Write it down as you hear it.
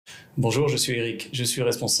Bonjour, je suis Eric. Je suis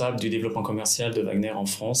responsable du développement commercial de Wagner en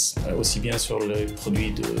France, aussi bien sur les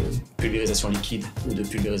produits de pulvérisation liquide ou de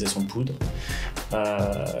pulvérisation de poudre.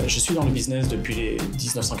 Je suis dans le business depuis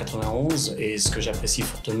 1991 et ce que j'apprécie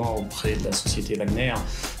fortement auprès de la société Wagner,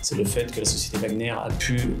 c'est le fait que la société Wagner a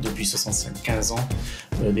pu, depuis 75 ans,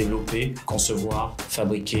 développer, concevoir,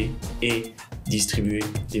 fabriquer et distribuer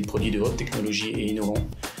des produits de haute technologie et innovants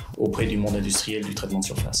auprès du monde industriel du traitement de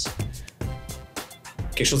surface.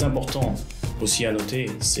 Quelque chose d'important aussi à noter,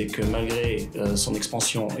 c'est que malgré son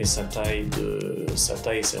expansion et sa taille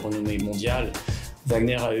et sa renommée mondiale,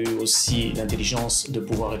 Wagner a eu aussi l'intelligence de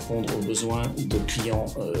pouvoir répondre aux besoins de clients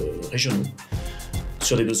régionaux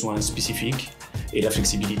sur des besoins spécifiques, et la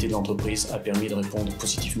flexibilité de l'entreprise a permis de répondre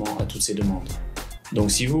positivement à toutes ces demandes.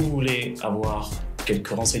 Donc si vous voulez avoir quelques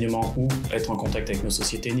renseignements ou être en contact avec nos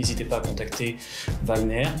sociétés, n'hésitez pas à contacter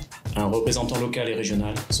Wagner. Un représentant local et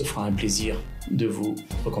régional se fera un plaisir de vous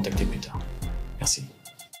recontacter plus tard. Merci.